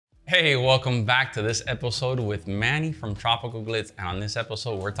Hey, welcome back to this episode with Manny from Tropical Glitz. And on this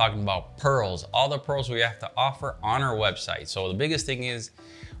episode, we're talking about pearls, all the pearls we have to offer on our website. So the biggest thing is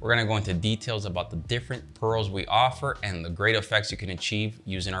we're gonna go into details about the different pearls we offer and the great effects you can achieve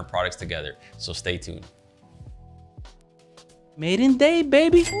using our products together. So stay tuned. Maiden day,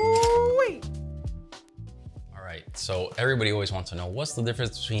 baby. Ooh-wee. So everybody always wants to know what's the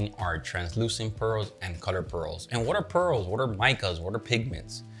difference between our translucent pearls and colored pearls. And what are pearls? What are micas? What are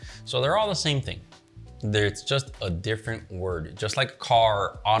pigments? So they're all the same thing. It's just a different word, just like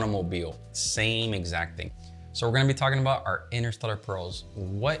car, automobile, same exact thing. So we're gonna be talking about our interstellar pearls.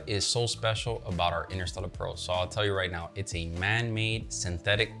 What is so special about our interstellar pearls? So I'll tell you right now, it's a man-made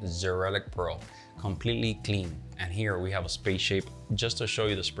synthetic xerolic pearl, completely clean. And here we have a space shape just to show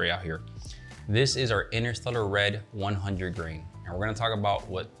you the spray out here. This is our interstellar red 100 grain. And we're gonna talk about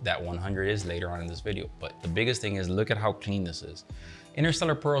what that 100 is later on in this video. But the biggest thing is look at how clean this is.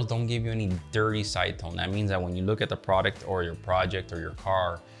 Interstellar pearls don't give you any dirty side tone. That means that when you look at the product or your project or your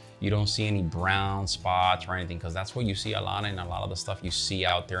car, you don't see any brown spots or anything, because that's what you see a lot in a lot of the stuff you see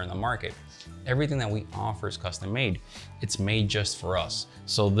out there in the market. Everything that we offer is custom made. It's made just for us.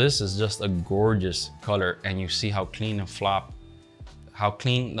 So this is just a gorgeous color, and you see how clean the flap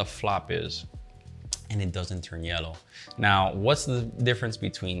is. And it doesn't turn yellow. Now, what's the difference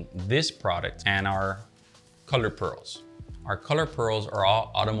between this product and our colored pearls? Our colored pearls are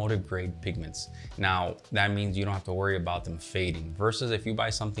all automotive grade pigments. Now, that means you don't have to worry about them fading, versus if you buy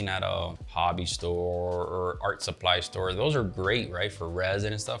something at a hobby store or art supply store, those are great, right, for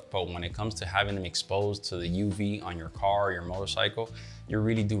resin and stuff. But when it comes to having them exposed to the UV on your car or your motorcycle, you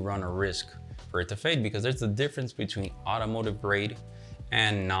really do run a risk for it to fade, because there's a difference between automotive grade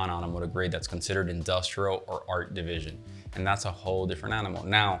and non-automotive grade that's considered industrial or art division. And that's a whole different animal.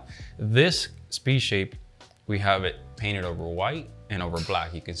 Now, this speed shape, we have it painted over white and over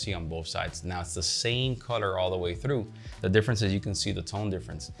black. You can see on both sides. Now it's the same color all the way through. The difference is you can see the tone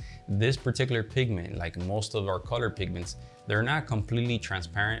difference. This particular pigment, like most of our color pigments, they're not completely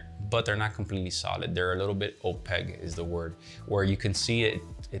transparent, but they're not completely solid. They're a little bit opaque is the word, where you can see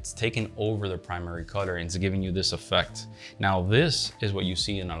it's taken over the primary color and it's giving you this effect. Now this is what you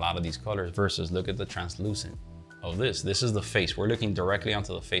see in a lot of these colors, versus look at the translucent of this. This is the face. We're looking directly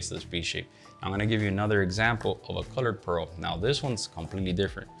onto the face of the speed shape. I'm gonna give you another example of a colored pearl. Now this one's completely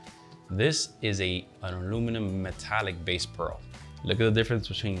different. This is an aluminum metallic base pearl. Look at the difference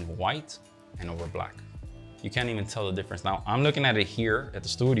between white and over black. You can't even tell the difference. Now I'm looking at it here at the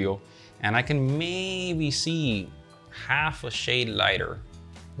studio, and I can maybe see half a shade lighter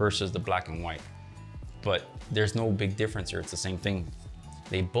versus the black and white. But there's no big difference here, it's the same thing.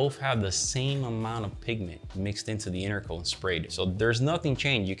 They both have the same amount of pigment mixed into the inner coat and sprayed. So there's nothing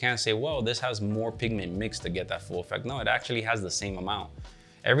changed. You can't say, well, this has more pigment mixed to get that full effect. No, it actually has the same amount.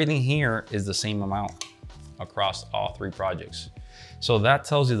 Everything here is the same amount across all three projects. So that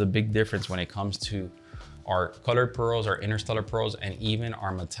tells you the big difference when it comes to our colored pearls, our interstellar pearls, and even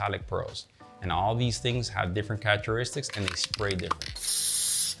our metallic pearls. And all these things have different characteristics and they spray different.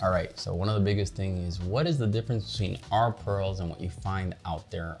 All right, so one of the biggest things is, what is the difference between our pearls and what you find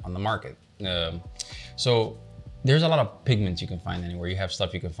out there on the market? So there's a lot of pigments you can find anywhere. You have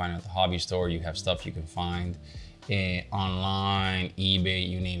stuff you can find at the hobby store, you have stuff you can find online, eBay,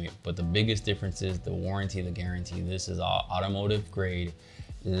 you name it. But the biggest difference is the warranty, the guarantee. This is all automotive grade,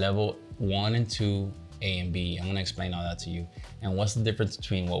 level 1 and 2, A and B. I'm gonna explain all that to you. And what's the difference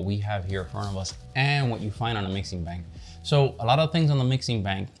between what we have here in front of us and what you find on a mixing bank. So a lot of things on the mixing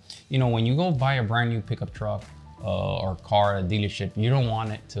bank, you know, when you go buy a brand new pickup truck or car at a dealership, you don't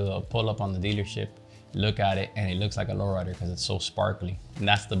want it to pull up on the dealership, look at it, and it looks like a lowrider because it's so sparkly. And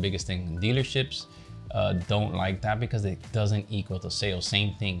that's the biggest thing. Dealerships don't like that because it doesn't equal to sales.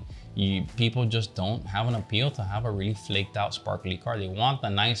 Same thing. People just don't have an appeal to have a really flaked out sparkly car. They want the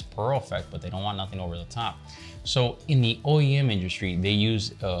nice pearl effect, but they don't want nothing over the top. So in the OEM industry, they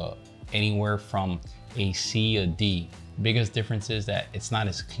use anywhere from a C, a D. Biggest difference is that it's not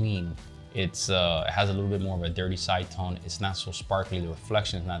as clean. It has a little bit more of a dirty side tone. It's not so sparkly, the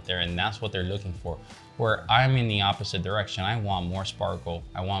reflection is not there, and that's what they're looking for. Where I'm in the opposite direction. I want more sparkle,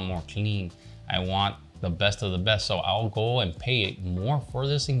 I want more clean, I want the best of the best. So I'll go and pay more for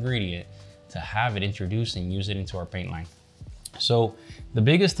this ingredient to have it introduced and use it into our paint line. So the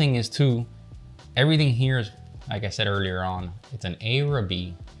biggest thing is too, everything here is, like I said earlier on, it's an A or a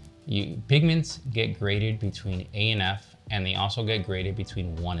B. Pigments get graded between A and F, and they also get graded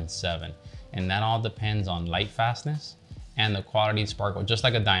between 1 and 7. And that all depends on light fastness and the quality of sparkle, just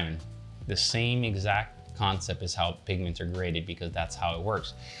like a diamond. The same exact concept is how pigments are graded, because that's how it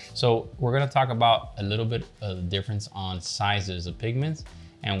works. So we're gonna talk about a little bit of the difference on sizes of pigments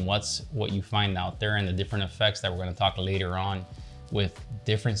and what you find out there and the different effects that we're going to talk later on with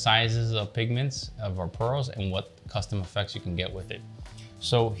different sizes of pigments of our pearls and what custom effects you can get with it.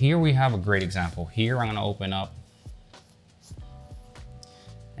 So here we have a great example. Here I'm going to open up,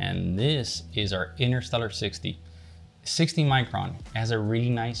 and this is our Interstellar 60 micron. It has a really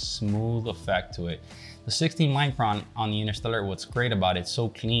nice smooth effect to it. The 60 micron on the Interstellar, what's great about it, it's so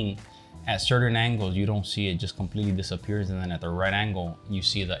clean. At certain angles you don't see it, just completely disappears, and then at the right angle you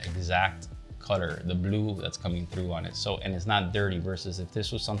see the exact color, the blue that's coming through on it. So, and it's not dirty, versus if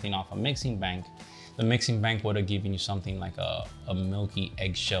this was something off a mixing bank, the mixing bank would have given you something like a milky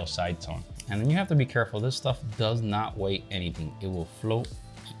eggshell side tone. And then you have to be careful, this stuff does not weigh anything. It will float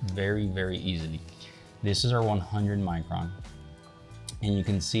very, very easily. This is our 100 micron, and you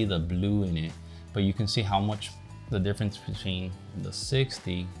can see the blue in it, but you can see how much the difference between the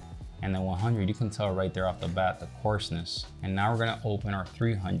 60 and the 100, you can tell right there off the bat, the coarseness. And now we're gonna open our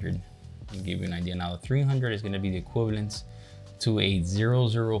 300 and give you an idea. Now the 300 is gonna be the equivalent to a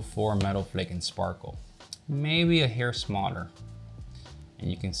 004 metal flake and sparkle, maybe a hair smaller.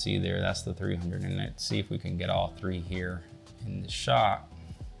 And you can see there, that's the 300. And let's see if we can get all three here in the shot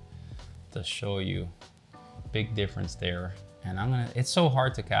to show you big difference there. And it's so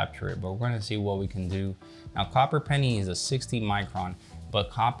hard to capture it, but we're gonna see what we can do. Now copper penny is a 60 micron, but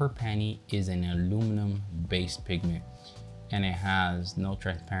copper penny is an aluminum based pigment, and it has no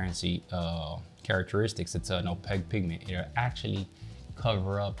transparency characteristics. It's an opaque pigment. It'll actually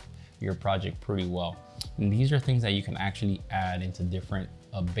cover up your project pretty well. And these are things that you can actually add into different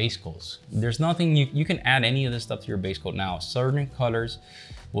base coats. There's nothing, you can add any of this stuff to your base coat. Now, certain colors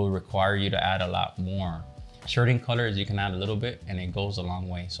will require you to add a lot more. Certain colors you can add a little bit and it goes a long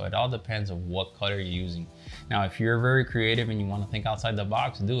way. So it all depends on what color you're using. Now, if you're very creative and you want to think outside the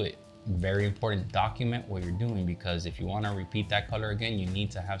box, do it. Very important, document what you're doing, because if you want to repeat that color again, you need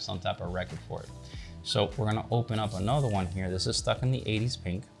to have some type of record for it. So we're going to open up another one here. This is stuck in the 80s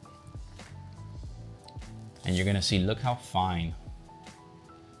pink. And you're going to see, look how fine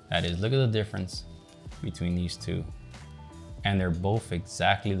that is. Look at the difference between these two. And they're both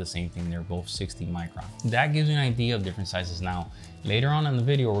exactly the same thing. They're both 60 micron. That gives you an idea of different sizes. Now, later on in the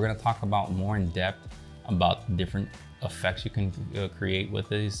video, we're gonna talk about more in depth about different effects you can create with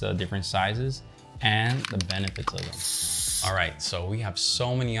these different sizes and the benefits of them. All right, so we have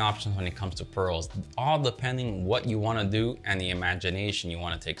so many options when it comes to pearls, all depending what you wanna do and the imagination you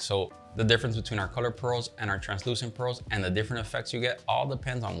wanna take. So the difference between our color pearls and our translucent pearls and the different effects you get all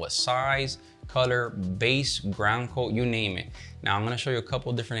depends on what size, color, base, ground coat, you name it. Now I'm gonna show you a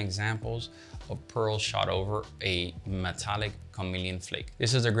couple different examples of pearls shot over a metallic chameleon flake.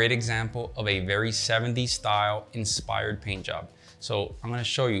 This is a great example of a very 70s style inspired paint job. So I'm gonna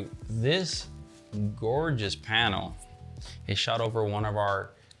show you this gorgeous panel is shot over one of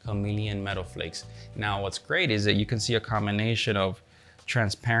our chameleon metal flakes. Now what's great is that you can see a combination of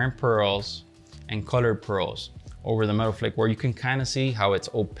transparent pearls and colored pearls over the metal flake, where you can kind of see how it's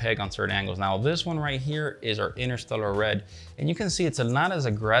opaque on certain angles. Now this one right here is our interstellar red, and you can see it's not as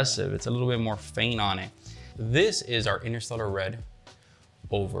aggressive, it's a little bit more faint on it. This is our interstellar red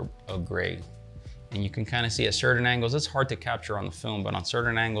over a gray, and you can kind of see at certain angles, it's hard to capture on the film, but on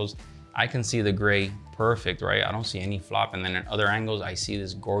certain angles I can see the gray perfect, right? I don't see any flop, and then at other angles I see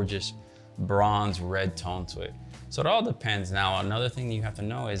this gorgeous bronze red tone to it. So it all depends. Now, another thing you have to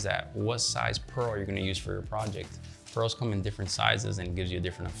know is that what size pearl you're gonna use for your project. Pearls come in different sizes and gives you a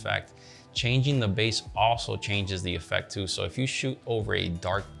different effect. Changing the base also changes the effect too. So if you shoot over a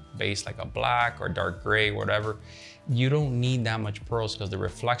dark base like a black or dark gray, whatever, you don't need that much pearls, because the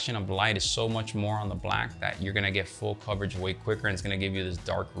reflection of light is so much more on the black that you're gonna get full coverage way quicker, and it's gonna give you this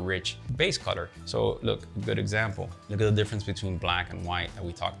dark, rich base color. So look, a good example. Look at the difference between black and white that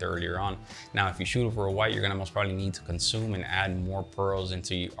we talked earlier on. Now, if you shoot over a white, you're gonna most probably need to consume and add more pearls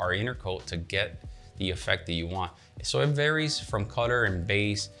into our inner coat to get the effect that you want. So it varies from color and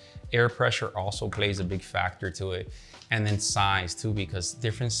base. Air pressure also plays a big factor to it. And then size too, because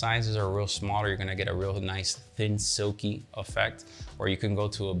different sizes are real smaller. You're gonna get a real nice, thin, silky effect, or you can go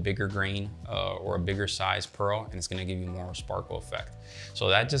to a bigger grain or a bigger size pearl, and it's gonna give you more sparkle effect. So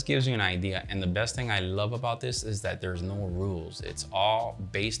that just gives you an idea. And the best thing I love about this is that there's no rules. It's all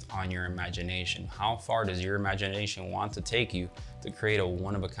based on your imagination. How far does your imagination want to take you to create a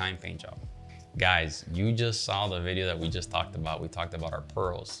one-of-a-kind paint job? Guys, you just saw the video that we just talked about. We talked about our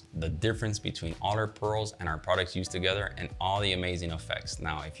pearls, the difference between all our pearls and our products used together, and all the amazing effects.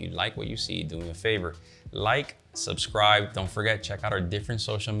 Now, if you like what you see, do me a favor, like, subscribe. Don't forget, check out our different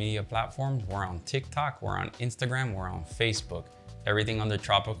social media platforms. We're on TikTok, we're on Instagram, we're on Facebook, everything under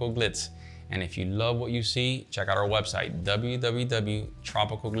Tropical Glitz. And if you love what you see, check out our website,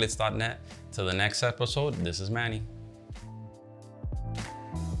 www.tropicalglitz.net. Till the next episode, this is Manny.